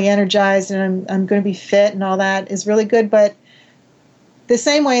be really energized, and I'm going to be fit, and all that is really good. But the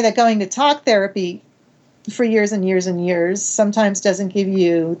same way that going to talk therapy for years and years and years sometimes doesn't give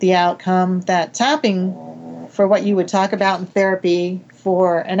you the outcome that tapping for what you would talk about in therapy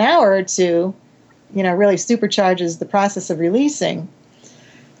for an hour or two, really supercharges the process of releasing.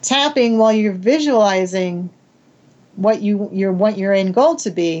 Tapping while you're visualizing what your end goal to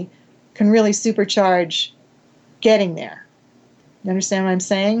be can really supercharge getting there. You understand what I'm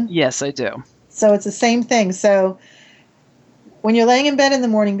saying? Yes, I do. So it's the same thing. So when you're laying in bed in the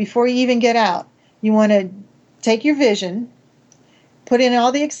morning, before you even get out, you want to take your vision, put in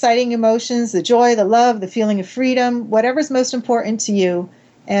all the exciting emotions, the joy, the love, the feeling of freedom, whatever's most important to you,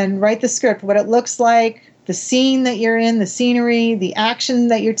 and write the script, what it looks like, the scene that you're in, the scenery, the action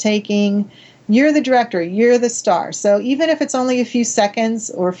that you're taking. You're the director, you're the star. So even if it's only a few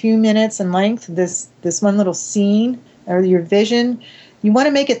seconds or a few minutes in length, this one little scene or your vision, you want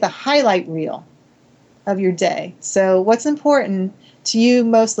to make it the highlight reel of your day. So what's important to you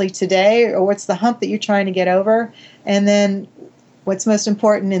mostly today, or what's the hump that you're trying to get over? And then what's most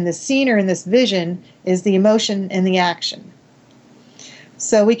important in this scene or in this vision is the emotion and the action.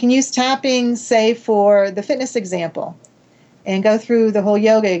 So we can use tapping, say, for the fitness example, and go through the whole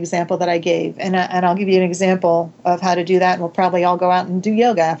yoga example that I gave. And I'll give you an example of how to do that, and we'll probably all go out and do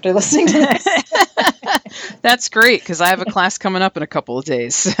yoga after listening to this. That's great, because I have a class coming up in a couple of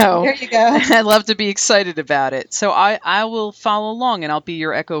days. So there you go. I'd love to be excited about it. So I will follow along, and I'll be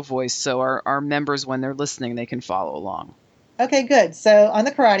your echo voice, so our members, when they're listening, they can follow along. Okay, good. So on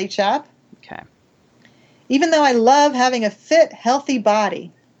the karate chop. Okay. Even though I love having a fit, healthy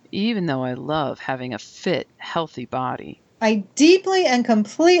body. even though I love having a fit, healthy body. I deeply and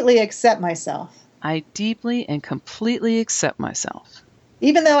completely accept myself. I deeply and completely accept myself.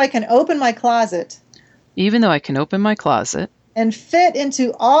 Even though I can open my closet Even though I can open my closet and fit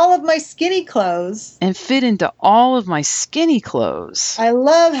into all of my skinny clothes, and fit into all of my skinny clothes. I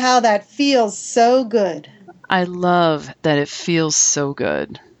love how that feels so good. I love that it feels so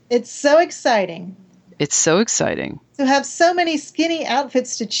good. It's so exciting It's so exciting to have so many skinny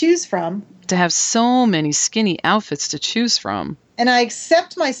outfits to choose from, to have so many skinny outfits to choose from. and I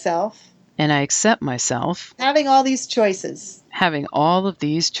accept myself And I accept myself having all these choices. having all of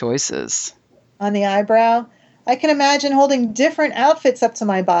these choices. On the eyebrow, I can imagine holding different outfits up to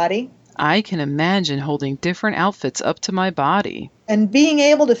my body I can imagine holding different outfits up to my body and being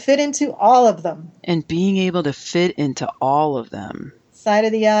able to fit into all of them. and being able to fit into all of them. Side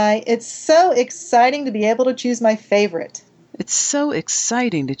of the eye, it's so exciting to be able to choose my favorite. It's so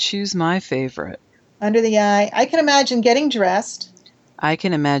exciting to choose my favorite. Under the eye, I can imagine getting dressed I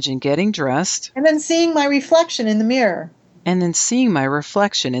can imagine getting dressed and then seeing my reflection in the mirror. and then seeing my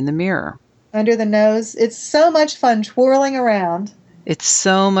reflection in the mirror. Under the nose, it's so much fun twirling around It's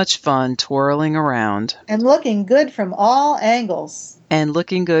so much fun twirling around and looking good from all angles. and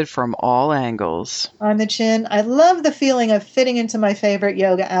looking good from all angles. On the chin, I love the feeling of fitting into my favorite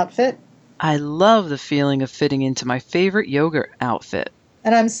yoga outfit, I love the feeling of fitting into my favorite yoga outfit.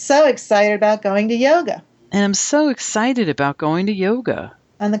 and I'm so excited about going to yoga. And I'm so excited about going to yoga.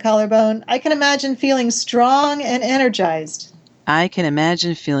 On the collarbone, I can imagine feeling strong and energized, I can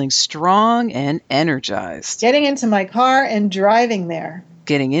imagine feeling strong and energized. getting into my car and driving there.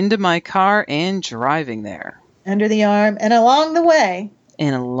 Getting into my car and driving there. Under the arm and along the way,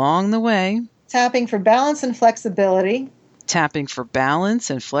 And along the way, tapping for balance and flexibility, tapping for balance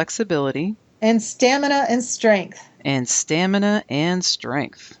and flexibility and stamina and strength. and stamina and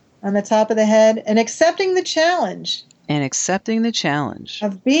strength. On the top of the head, and accepting the challenge And accepting the challenge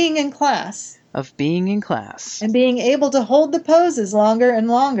of being in class of being in class. and being able to hold the poses longer and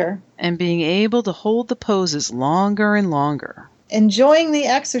longer, And being able to hold the poses longer and longer. enjoying the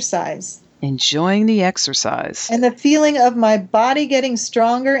exercise Enjoying the exercise. and the feeling of my body getting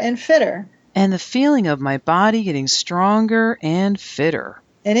stronger and fitter And the feeling of my body getting stronger and fitter.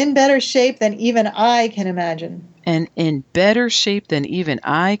 and in better shape than even I can imagine. And in better shape than even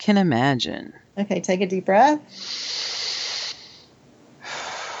I can imagine. Okay, take a deep breath.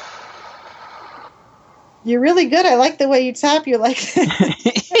 You're really good. I like the way you tap. You're like,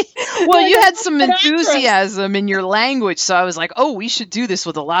 Well, you had some An actress. enthusiasm in your language, so I was like, oh, we should do this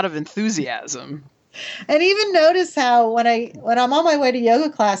with a lot of enthusiasm. and even notice how when I'm on my way to yoga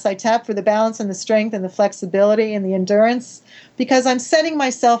class, I tap for the balance and the strength and the flexibility and the endurance because I'm setting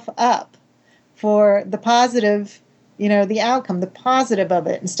myself up for the positive, the outcome, the positive of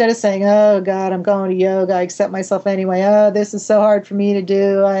it. Instead of saying, oh, God, I'm going to yoga. I accept myself anyway. Oh, this is so hard for me to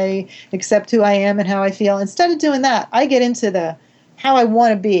do. I accept who I am and how I feel. Instead of doing that, I get into the how I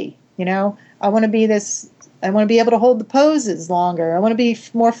want to be. I want to be this. I want to be able to hold the poses longer. I want to be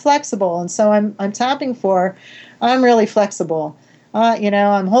more flexible. And so I'm tapping for, I'm really flexible.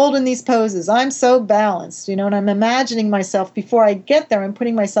 I'm holding these poses. I'm so balanced, and I'm imagining myself before I get there. I'm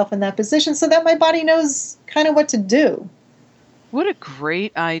putting myself in that position so that my body knows kind of what to do. What a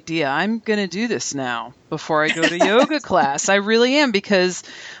great idea. I'm going to do this now before I go to yoga class. I really am because,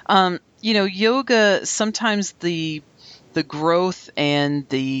 yoga, sometimes the growth and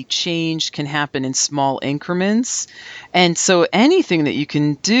the change can happen in small increments. And so anything that you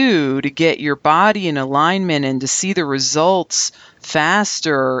can do to get your body in alignment and to see the results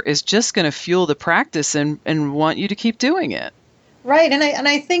faster is just going to fuel the practice and want you to keep doing it. Right. And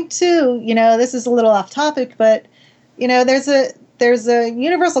I think too, this is a little off topic, but there's a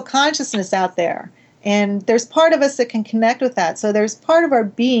universal consciousness out there. And there's part of us that can connect with that. So there's part of our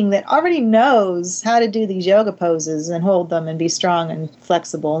being that already knows how to do these yoga poses and hold them and be strong and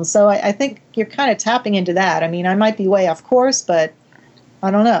flexible. And so I think you're kind of tapping into that. I mean, I might be way off course, but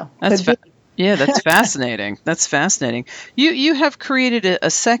I don't know. That's fascinating. That's fascinating. You have created a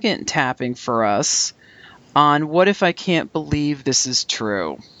second tapping for us on what if I can't believe this is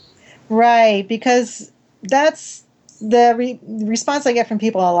true. Right, because that's the response I get from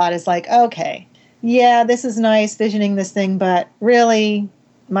people a lot is like, okay, yeah, this is nice visioning this thing, but really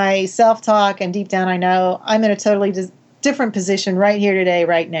my self-talk and deep down I know I'm in a totally different position right here today,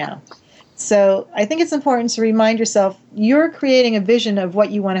 right now. So I think it's important to remind yourself you're creating a vision of what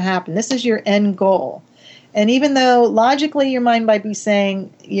you want to happen. This is your end goal. And even though logically your mind might be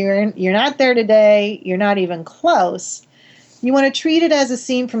saying you're not there today, you're not even close, you want to treat it as a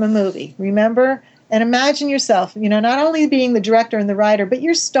scene from a movie, remember? And imagine yourself, not only being the director and the writer, but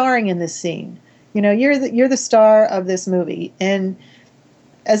you're starring in this scene. You're the star of this movie. And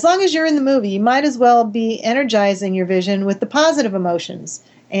as long as you're in the movie, you might as well be energizing your vision with the positive emotions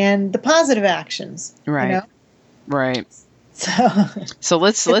and the positive actions. Right. Right. So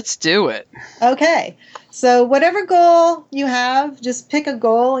let's do it. Okay. So whatever goal you have, just pick a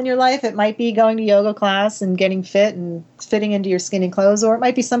goal in your life. It might be going to yoga class and getting fit and fitting into your skinny clothes, or it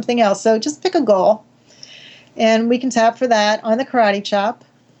might be something else. So just pick a goal. And we can tap for that on the karate chop.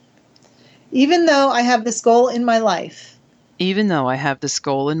 Even though I have this goal in my life. Even though I have this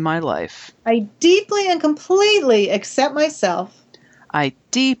goal in my life. I deeply and completely accept myself. I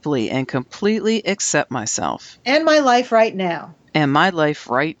deeply and completely accept myself. And my life right now. And my life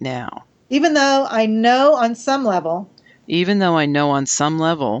right now. Even though I know on some level. Even though I know on some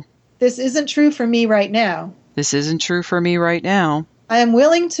level. This isn't true for me right now. This isn't true for me right now. I am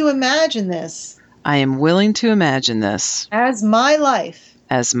willing to imagine this. I am willing to imagine this. As my life.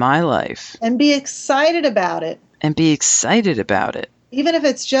 As my life. And be excited about it. And be excited about it. Even if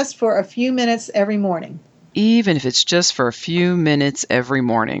it's just for a few minutes every morning. Even if it's just for a few minutes every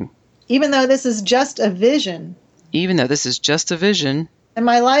morning. Even though this is just a vision. Even though this is just a vision. And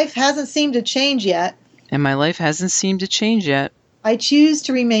my life hasn't seemed to change yet. And my life hasn't seemed to change yet. I choose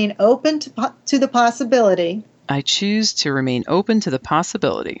to remain open to the possibility. I choose to remain open to the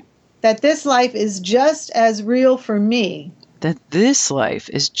possibility. That this life is just as real for me. That this life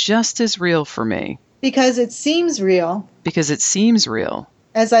is just as real for me. Because it seems real. Because it seems real.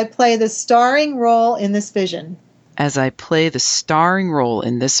 As I play the starring role in this vision. As I play the starring role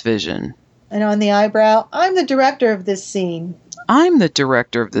in this vision. And on the eyebrow, I'm the director of this scene. I'm the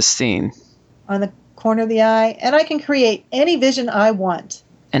director of this scene. On the corner of the eye, and I can create any vision I want.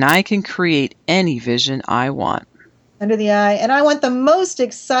 And I can create any vision I want. Under the eye, and I want the most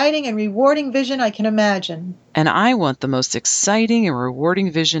exciting and rewarding vision I can imagine. And I want the most exciting and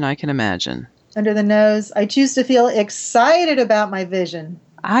rewarding vision I can imagine. Under the nose, I choose to feel excited about my vision.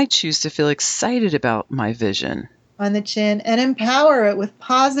 I choose to feel excited about my vision. On the chin, and empower it with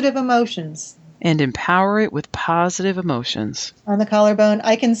positive emotions. And empower it with positive emotions. On the collarbone,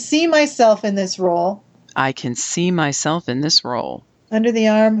 I can see myself in this role. I can see myself in this role. Under the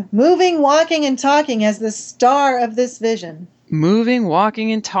arm, moving, walking, and talking as the star of this vision. Moving,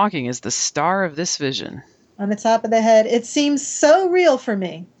 walking, and talking as the star of this vision. On the top of the head, it seems so real for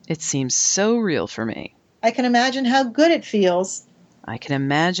me. It seems so real for me. I can imagine how good it feels. I can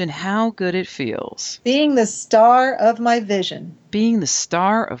imagine how good it feels. Being the star of my vision. Being the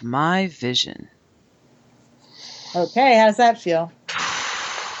star of my vision. Okay, how does that feel?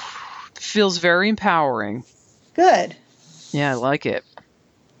 Feels very empowering. Good. Yeah, I like it.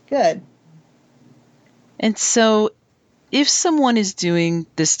 Good. And so, if someone is doing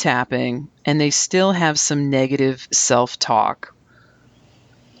this tapping and they still have some negative self-talk,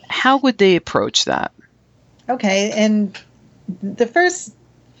 how would they approach that? Okay, and the first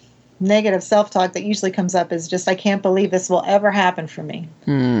negative self-talk that usually comes up is just, I can't believe this will ever happen for me.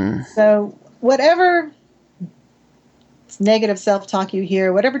 So whatever negative self-talk you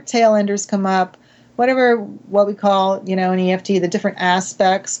hear, whatever tail enders come up, whatever what we call, in EFT, the different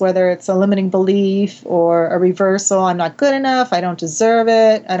aspects, whether it's a limiting belief or a reversal, I'm not good enough, I don't deserve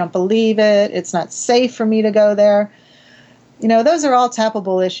it, I don't believe it, it's not safe for me to go there. Those are all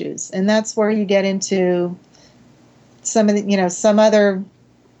tappable issues, and that's where you get into some of the, some other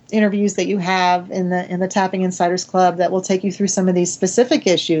interviews that you have in the Tapping Insiders Club that will take you through some of these specific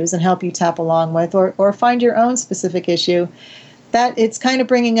issues and help you tap along with, or find your own specific issue. That it's kind of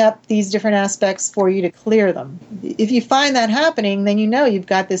bringing up these different aspects for you to clear them. If you find that happening, then you've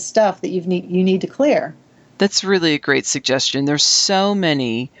got this stuff that you need to clear. That's really a great suggestion. There's so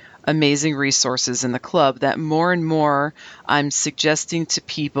many amazing resources in the club that more and more I'm suggesting to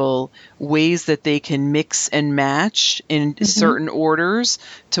people ways that they can mix and match in certain orders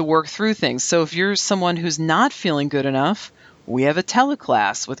to work through things. So if you're someone who's not feeling good enough, we have a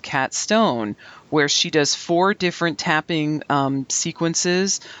teleclass with Kat Stone where she does 4 different tapping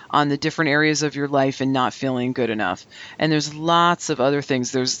sequences on the different areas of your life and not feeling good enough. And there's lots of other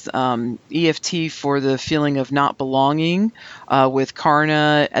things. There's EFT for the feeling of not belonging with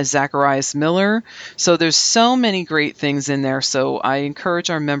Karna Zacharias Miller. So there's so many great things in there. So I encourage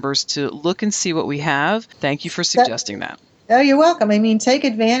our members to look and see what we have. Thank you for suggesting that. Oh, you're welcome. I mean, take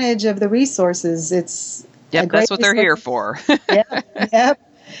advantage of the resources. It's that's what they're here for. Yep.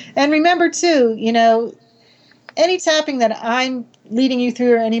 And remember, too, any tapping that I'm leading you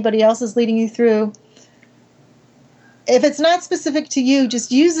through or anybody else is leading you through, if it's not specific to you,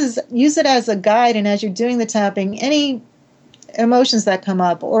 just use it as a guide. And as you're doing the tapping, any emotions that come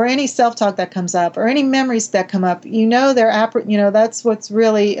up, or any self-talk that comes up, or any memories that come up, that's what's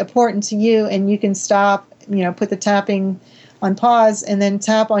really important to you, and you can stop, put the tapping on pause and then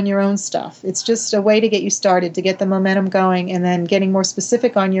tap on your own stuff. It's just a way to get you started, to get the momentum going, and then getting more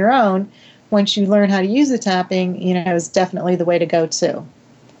specific on your own once you learn how to use the tapping, is definitely the way to go too.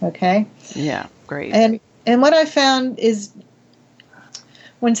 Okay? Yeah, great. And what I found is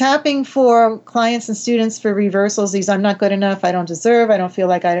when tapping for clients and students for reversals, these I'm not good enough, I don't deserve, I don't feel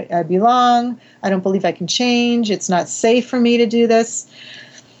like I belong, I don't believe I can change, it's not safe for me to do this.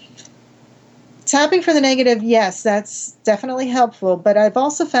 Tapping for the negative, yes, that's definitely helpful, but I've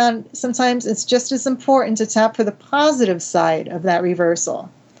also found sometimes it's just as important to tap for the positive side of that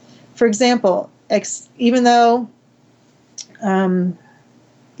reversal. For example, even though I'm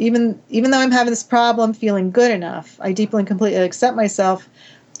having this problem feeling good enough, I deeply and completely accept myself.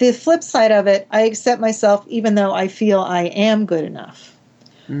 The flip side of it, I accept myself even though I feel I am good enough.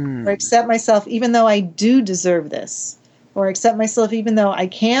 Or accept myself even though I do deserve this. Or accept myself even though I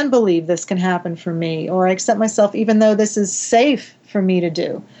can believe this can happen for me. Or I accept myself even though this is safe for me to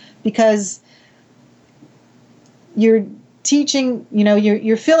do. Because you're teaching,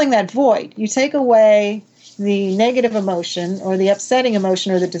 you're filling that void. You take away the negative emotion or the upsetting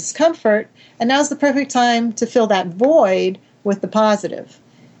emotion or the discomfort, and now's the perfect time to fill that void with the positive.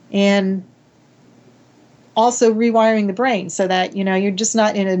 And also rewiring the brain so that, you're just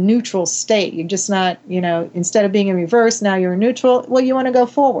not in a neutral state. You're just not, instead of being in reverse, now you're in neutral. Well, you want to go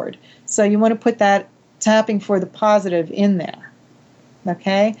forward. So you want to put that tapping for the positive in there.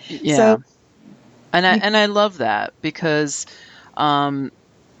 Okay? Yeah. So, and I love that because,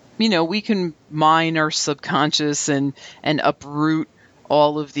 we can mine our subconscious and uproot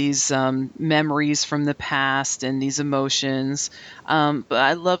all of these memories from the past and these emotions. But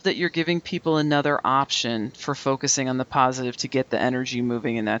I love that you're giving people another option for focusing on the positive to get the energy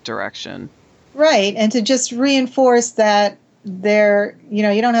moving in that direction. Right. And to just reinforce that you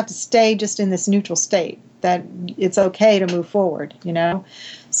don't have to stay just in this neutral state, that it's okay to move forward,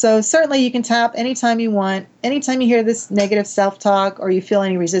 So certainly you can tap anytime you want, anytime you hear this negative self-talk or you feel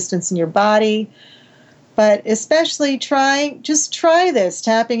any resistance in your body. But especially try this,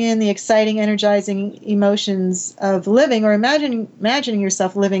 tapping in the exciting, energizing emotions of living, or imagining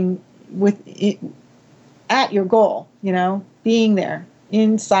yourself living at your goal, being there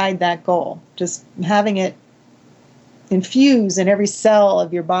inside that goal, just having it infuse in every cell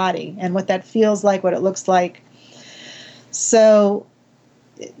of your body and what that feels like, what it looks like. So,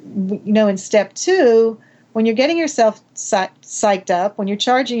 in step 2, when you're getting yourself psyched up, when you're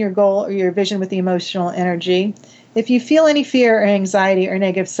charging your goal or your vision with the emotional energy, if you feel any fear or anxiety or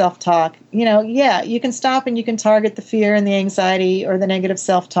negative self-talk, you can stop and you can target the fear and the anxiety or the negative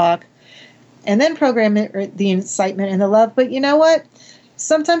self-talk and then program the excitement and the love. But you know what?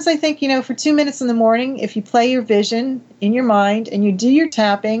 Sometimes I think, for 2 minutes in the morning, if you play your vision in your mind and you do your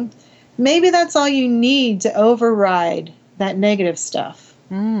tapping, maybe that's all you need to override that negative stuff.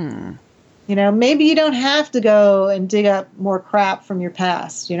 Maybe you don't have to go and dig up more crap from your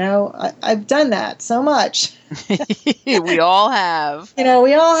past. I've done that so much. We all have.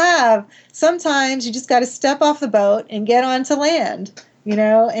 We all have. Sometimes you just got to step off the boat and get onto land,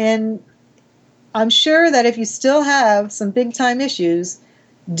 and I'm sure that if you still have some big time issues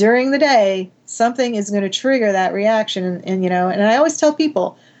during the day, something is going to trigger that reaction. And I always tell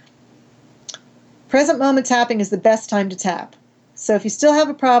people, present moment tapping is the best time to tap. So if you still have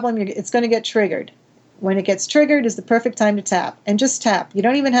a problem, it's going to get triggered. When it gets triggered is the perfect time to tap. And just tap. You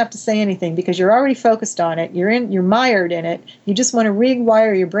don't even have to say anything because you're already focused on it. You're mired in it. You just want to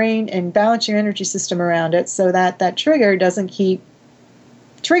rewire your brain and balance your energy system around it so that that trigger doesn't keep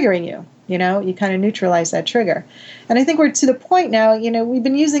triggering you. You kind of neutralize that trigger. And I think we're to the point now, we've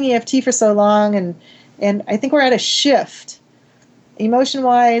been using EFT for so long, and I think we're at a shift.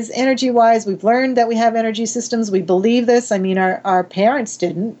 Emotion-wise, energy-wise, we've learned that we have energy systems. We believe this. I mean, our parents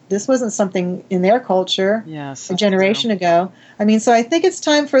didn't. This wasn't something in their culture a generation ago. I mean, so I think it's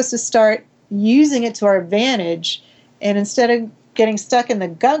time for us to start using it to our advantage. And instead of getting stuck in the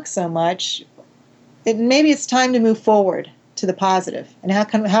gunk so much, maybe it's time to move forward to the positive. And how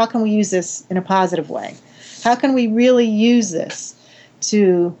can we use this in a positive way? How can we really use this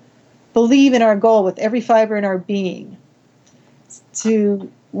to believe in our goal with every fiber in our being?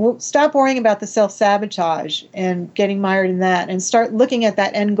 To stop worrying about the self-sabotage and getting mired in that and start looking at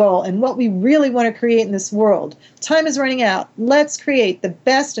that end goal and what we really want to create in this world. Time is running out. Let's create the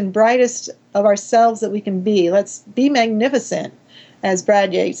best and brightest of ourselves that we can be. Let's be magnificent, as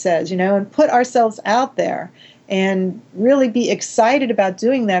Brad Yates says, and put ourselves out there and really be excited about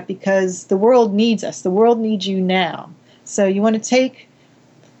doing that because the world needs us. The world needs you now. So you want to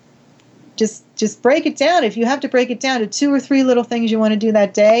just break it down. If you have to break it down to 2 or 3 little things you want to do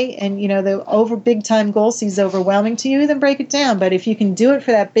that day, and the big time goal seems overwhelming to you, then break it down. But if you can do it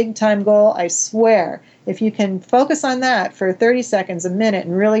for that big time goal, I swear, if you can focus on that for 30 seconds, a minute,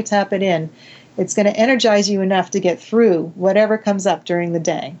 and really tap it in, it's going to energize you enough to get through whatever comes up during the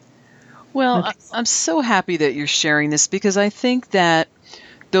day. Well, okay. I'm so happy that you're sharing this, because I think that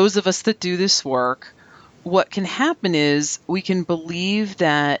those of us that do this work, what can happen is we can believe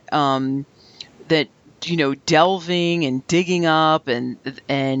that delving and digging up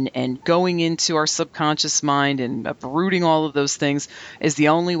and going into our subconscious mind and uprooting all of those things is the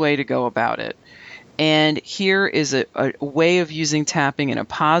only way to go about it. And here is a way of using tapping in a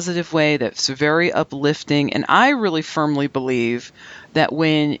positive way that's very uplifting. And I really firmly believe that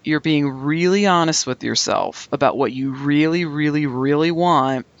when you're being really honest with yourself about what you really, really, really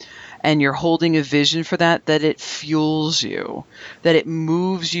want, and you're holding a vision for that it fuels you, that it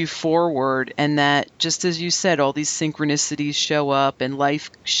moves you forward, and that, just as you said, all these synchronicities show up and life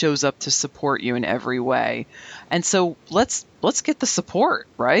shows up to support you in every way. And so let's get the support,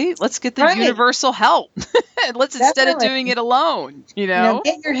 right? Let's get the universal help. Let's Definitely. Instead of doing it alone,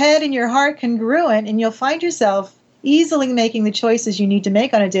 get your head and your heart congruent, and you'll find yourself easily making the choices you need to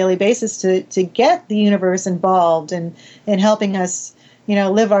make on a daily basis to get the universe involved and helping us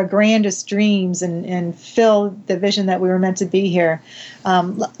live our grandest dreams and fill the vision that we were meant to be here.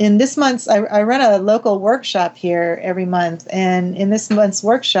 In this month's, I run a local workshop here every month, and in this month's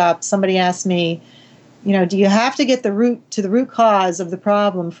workshop, somebody asked me, do you have to get the root cause of the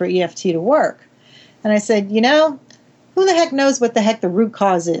problem for EFT to work? And I said, who the heck knows what the heck the root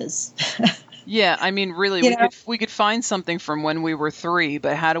cause is? Yeah, I mean, really, we could find something from when we were 3,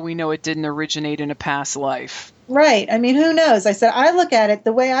 but how do we know it didn't originate in a past life? Right. I mean, who knows? I said,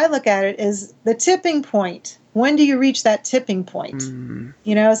 the way I look at it is the tipping point. When do you reach that tipping point?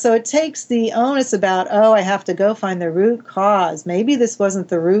 Mm-hmm. So it takes the onus about, I have to go find the root cause. Maybe this wasn't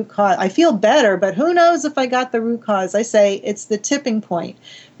the root cause. I feel better, but who knows if I got the root cause? I say it's the tipping point.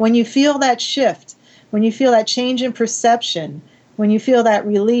 When you feel that shift, when you feel that change in perception, when you feel that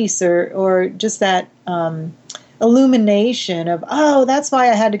release or just that illumination of, that's why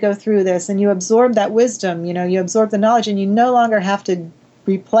I had to go through this, and you absorb that wisdom, you absorb the knowledge, and you no longer have to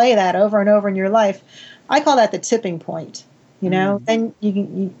replay that over and over in your life. I call that the tipping point. Then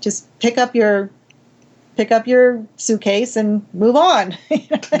you just pick up your suitcase and move on.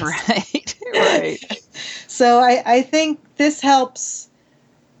 Right. So I think this helps.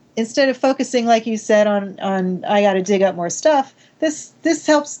 Instead of focusing, like you said, on I got to dig up more stuff, this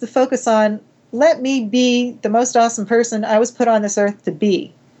helps the focus on, let me be the most awesome person I was put on this earth to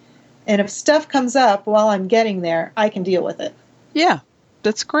be. And if stuff comes up while I'm getting there, I can deal with it. Yeah,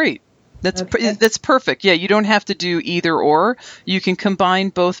 that's great. That's perfect. Yeah, you don't have to do either or. You can combine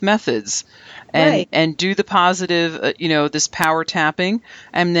both methods and do the positive, this power tapping.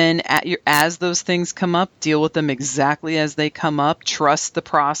 And then as those things come up, deal with them exactly as they come up. Trust the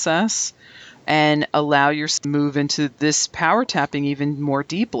process and allow yourself to move into this power tapping even more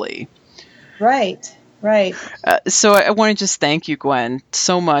deeply. Right. So I want to just thank you, Gwen,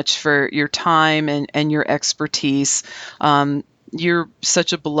 so much for your time and your expertise. You're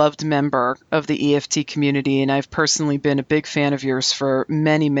such a beloved member of the EFT community, and I've personally been a big fan of yours for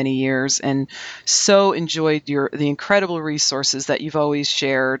many, many years, and so enjoyed the incredible resources that you've always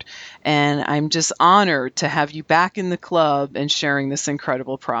shared. And I'm just honored to have you back in the club and sharing this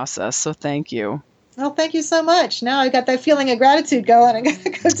incredible process. So thank you. Well, thank you so much. Now I got that feeling of gratitude going. I got to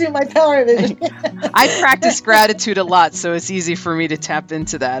go do my power vision. I practice gratitude a lot, so it's easy for me to tap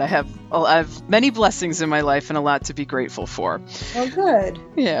into that. I have many blessings in my life and a lot to be grateful for. Oh, good.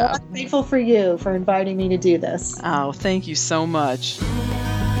 Yeah. Well, I'm grateful for you for inviting me to do this. Oh, thank you so much.